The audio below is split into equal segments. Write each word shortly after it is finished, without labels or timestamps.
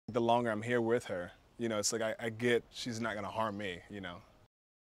The longer I'm here with her, you know, it's like I get she's not gonna harm me, you know.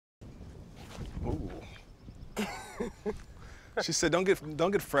 Ooh. She said, don't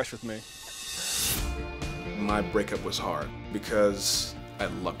get fresh with me. My breakup was hard because I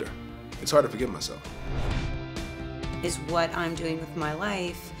loved her. It's hard to forgive myself. Is what I'm doing with my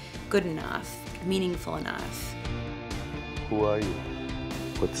life good enough, meaningful enough? Who are you?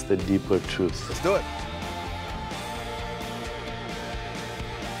 What's the deeper truth? Let's do it.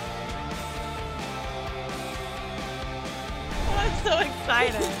 I'm so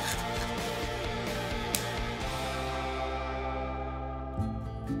excited.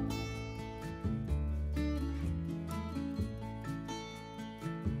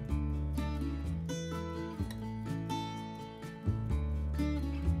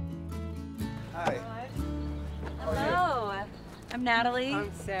 Hi. Hello. I'm Natalie.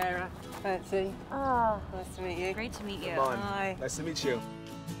 I'm Sara Fancy. Oh, Nice to meet you. great to meet you. Iman. Hi. Nice to meet you.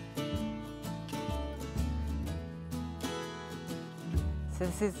 So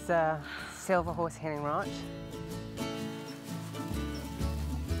this is Silver Horse Henning Ranch.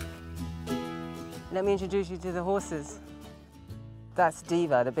 Let me introduce you to the horses. That's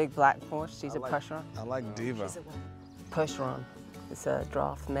Diva, the big black horse. She's a Percheron. I like Diva. Percheron. It's a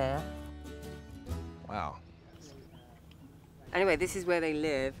draft mare. Wow. Anyway, this is where they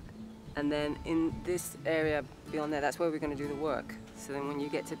live. And then in this area beyond there, that's where we're going to do the work. So then when you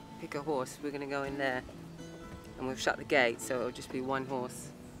get to pick a horse, we're going to go in there. And we've shut the gate, so it'll just be one horse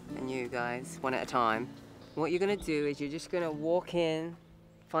and you guys, one at a time. What you're going to do is you're just going to walk in,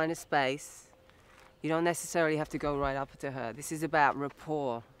 find a space. You don't necessarily have to go right up to her. This is about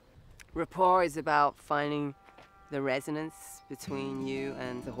rapport. Rapport is about finding the resonance between you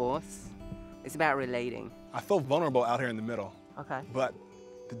and the horse. It's about relating. I feel vulnerable out here in the middle. Okay. But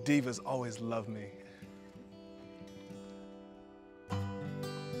the divas always love me.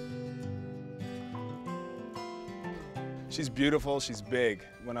 She's beautiful, she's big.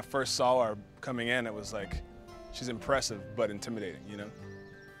 When I first saw her coming in, it was like, she's impressive but intimidating, you know?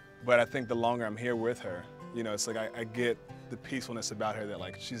 But I think the longer I'm here with her, you know, it's like I get the peacefulness about her that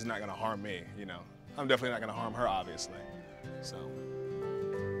like, she's not gonna harm me, you know? I'm definitely not gonna harm her, obviously, so.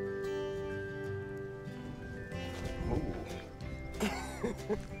 Ooh.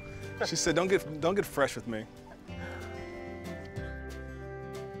 She said, don't get fresh with me.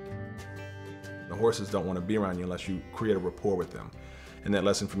 The horses don't want to be around you unless you create a rapport with them. And that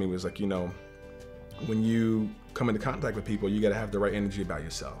lesson for me was like, you know, when you come into contact with people, you got to have the right energy about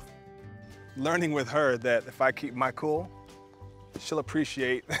yourself. Learning with her that if I keep my cool, she'll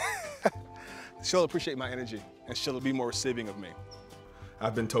appreciate my energy and she'll be more receiving of me.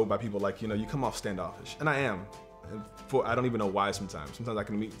 I've been told by people like, you know, you come off standoffish, and I am. I don't even know why sometimes. Sometimes I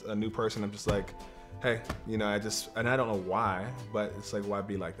can meet a new person, I'm just like, hey, you know, and I don't know why, but it's like, why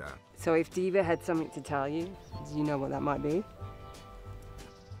be like that? So if Diva had something to tell you, do you know what that might be?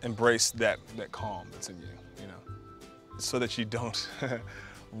 Embrace that calm that's in you, you know, so that you don't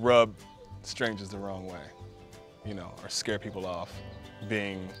rub strangers the wrong way, you know, or scare people off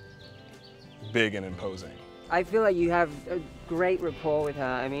being big and imposing. I feel like you have a great rapport with her.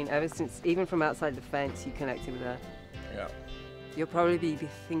 I mean, ever since, even from outside the fence, you connected with her. Yeah. You'll probably be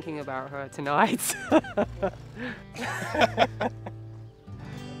thinking about her tonight.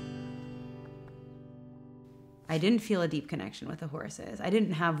 I didn't feel a deep connection with the horses. I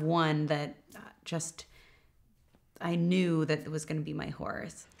didn't have one that I knew that it was going to be my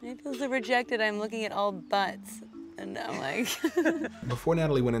horse. I feel so rejected. I'm looking at all butts. And I'm like... Before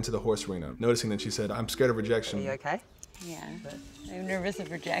Natalie went into the horse arena, noticing that she said, I'm scared of rejection. Are you okay? Yeah, I'm nervous of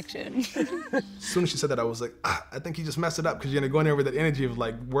rejection. As soon as she said that, I was like, I think you just messed it up because you're gonna go in there with that energy of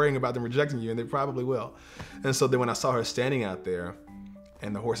like worrying about them rejecting you, and they probably will. And so then when I saw her standing out there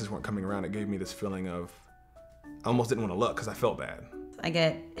and the horses weren't coming around, it gave me this feeling of, I almost didn't want to look because I felt bad. I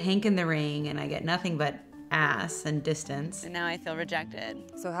get Hank in the ring and I get nothing but ass and distance. And now I feel rejected.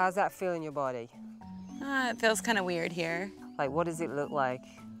 So how's that feel in your body? It feels kind of weird here. Like, what does it look like?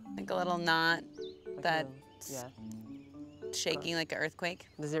 Like a little knot Like that's yeah. shaking like an earthquake.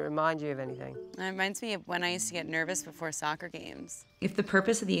 Does it remind you of anything? It reminds me of when I used to get nervous before soccer games. If the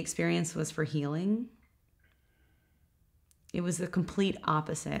purpose of the experience was for healing, it was the complete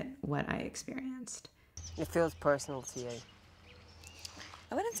opposite what I experienced. It feels personal to you.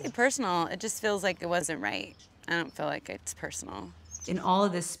 I wouldn't say personal, it just feels like it wasn't right. I don't feel like it's personal. In all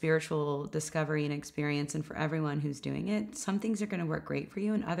of this spiritual discovery and experience, and for everyone who's doing it, some things are going to work great for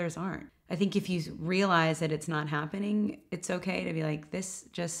you and others aren't. I think if you realize that it's not happening, it's okay to be like, this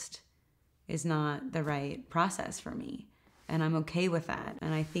just is not the right process for me. And I'm okay with that.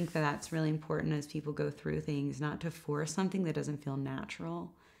 And I think that that's really important as people go through things, not to force something that doesn't feel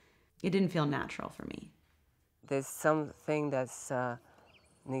natural, It didn't feel natural for me. There's something that's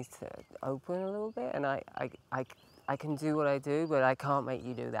needs to open a little bit, and I can do what I do, but I can't make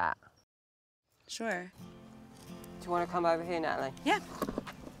you do that. Sure. Do you want to come over here, Natalie? Yeah.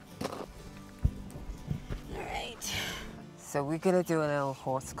 All right. So we're going to do a little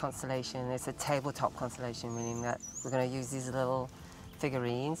horse constellation. It's a tabletop constellation, meaning that we're going to use these little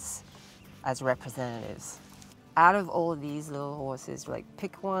figurines as representatives. Out of all of these little horses, like,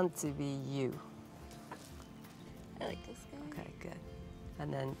 pick one to be you. I like this guy. Okay, good.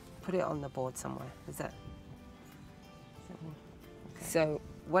 And then put it on the board somewhere. Is that? Okay. So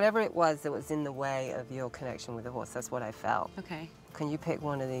whatever it was that was in the way of your connection with the horse, that's what I felt. Okay. Can you pick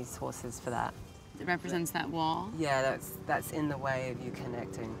one of these horses for that? It represents that wall. Yeah, that's in the way of you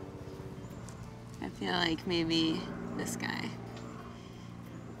connecting. I feel like maybe this guy.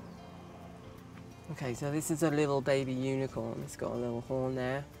 Okay, so this is a little baby unicorn. It's got a little horn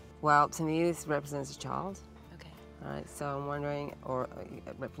there. Well, to me, this represents a child. Okay. All right, so I'm wondering, or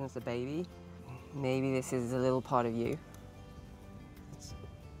it represents a baby. Maybe this is a little part of you. It's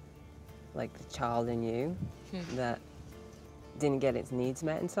like the child in you that didn't get its needs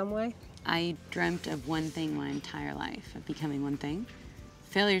met in some way. I dreamt of one thing my entire life, of becoming one thing.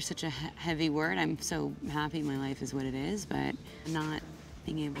 Failure is such a heavy word. I'm so happy my life is what it is, but not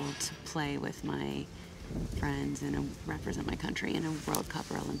being able to play with my friends and represent my country in a World Cup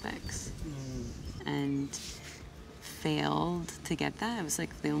or Olympics. And failed to get that. It was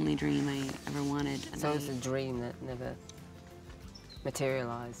like the only dream I ever wanted. And So it's a dream that never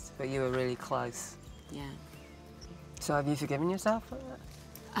materialized, but you were really close. Yeah. So have you forgiven yourself for that?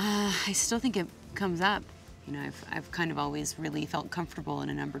 I still think it comes up. You know, I've kind of always really felt comfortable in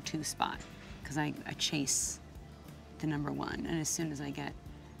a number 2 spot because I chase the number 1, and as soon as I get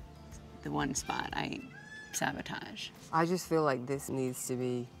the 1 spot, I sabotage. I just feel like this needs to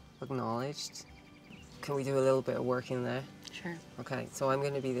be acknowledged. Can we do a little bit of work in there? Sure. Okay, so I'm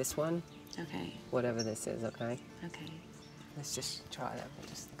going to be this one, Okay. whatever this is, okay? Okay. Let's just try that.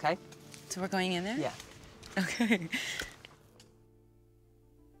 Okay? So we're going in there? Yeah. Okay.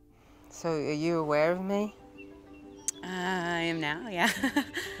 So are you aware of me? I am now, yeah.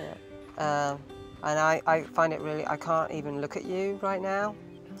 And I find it really, I can't even look at you right now.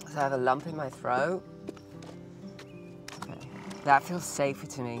 So I have a lump in my throat. Okay. That feels safer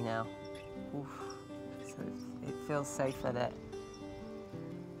to me now. Oof. So it feels safer that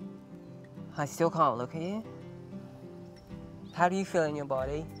I still can't look at you. How do you feel in your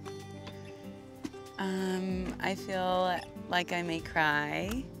body? I feel like I may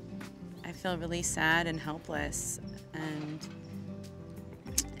cry. I feel really sad and helpless, and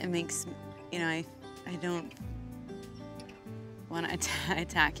it makes, you know, I don't want to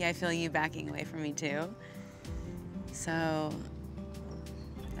attack you. I feel you backing away from me too. So,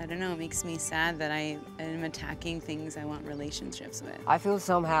 I don't know, it makes me sad that I am attacking things I want relationships with. I feel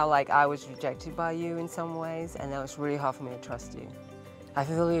somehow like I was rejected by you in some ways, and that was really hard for me to trust you. I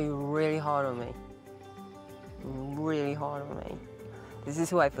feel you're really hard on me. Really hard on me. This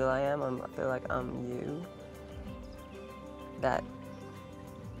is who I feel I am. I feel like I'm you. That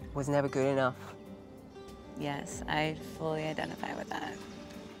was never good enough. Yes, I fully identify with that.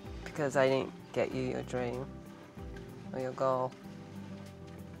 Because I didn't get you your dream or your goal.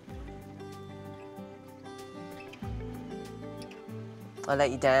 I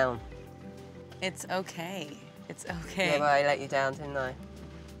let you down. It's okay. It's okay. Yeah, but I let you down, didn't I?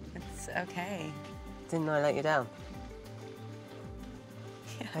 It's okay. Didn't I let you down?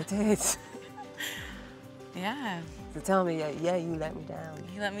 Yeah. I did. Yeah. So tell me, yeah, you let me down.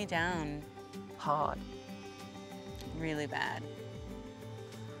 You let me down Hard. really bad.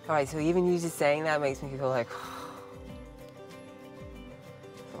 All right, so even you just saying that makes me feel like,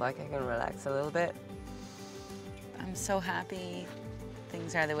 I can relax a little bit. I'm so happy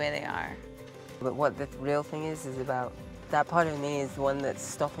things are the way they are. But what the real thing is about that part of me is the one that's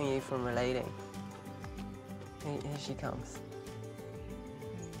stopping you from relating. Here she comes.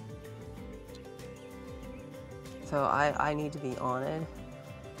 So I need to be honored.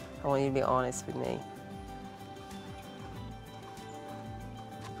 I want you to be honest with me.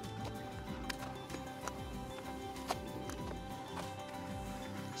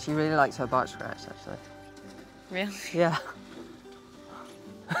 She really likes her butt scratched, actually. Really? Yeah.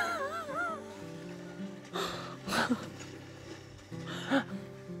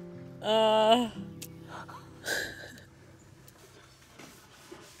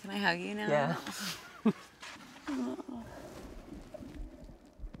 Can I hug you now? Yeah.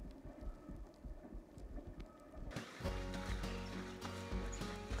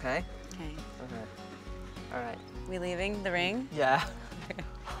 Okay? Okay. Okay. All right. We leaving the ring? Yeah.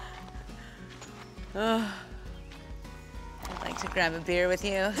 Oh, I'd like to grab a beer with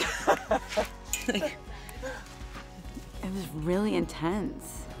you. Like, it was really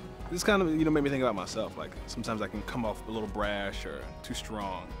intense. This kind of, you know, made me think about myself. Like, sometimes I can come off a little brash or too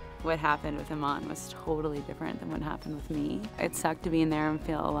strong. What happened with Iman was totally different than what happened with me. It sucked to be in there and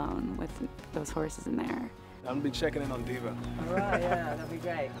feel alone with those horses in there. I'm gonna be checking in on Diva. All right, yeah, that'd be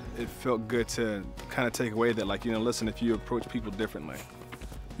great. It felt good to kind of take away that, like, you know, listen, if you approach people differently,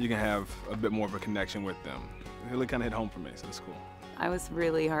 you can have a bit more of a connection with them. It really kind of hit home for me, so it's cool. I was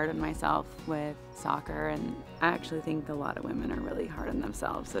really hard on myself with soccer, and I actually think a lot of women are really hard on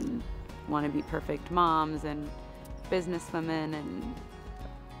themselves and want to be perfect moms and businesswomen and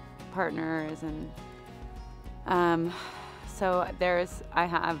partners, and so I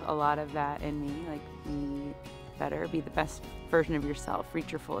have a lot of that in me, like, be better, be the best version of yourself,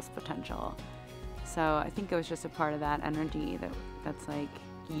 reach your fullest potential. So I think it was just a part of that energy that's like,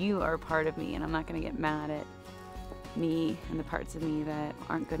 you are a part of me, and I'm not going to get mad at me and the parts of me that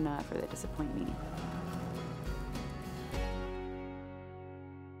aren't good enough or that disappoint me.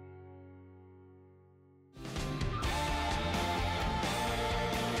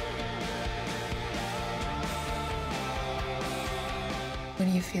 What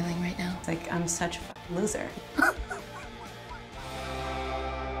are you feeling right now? It's like I'm such a loser.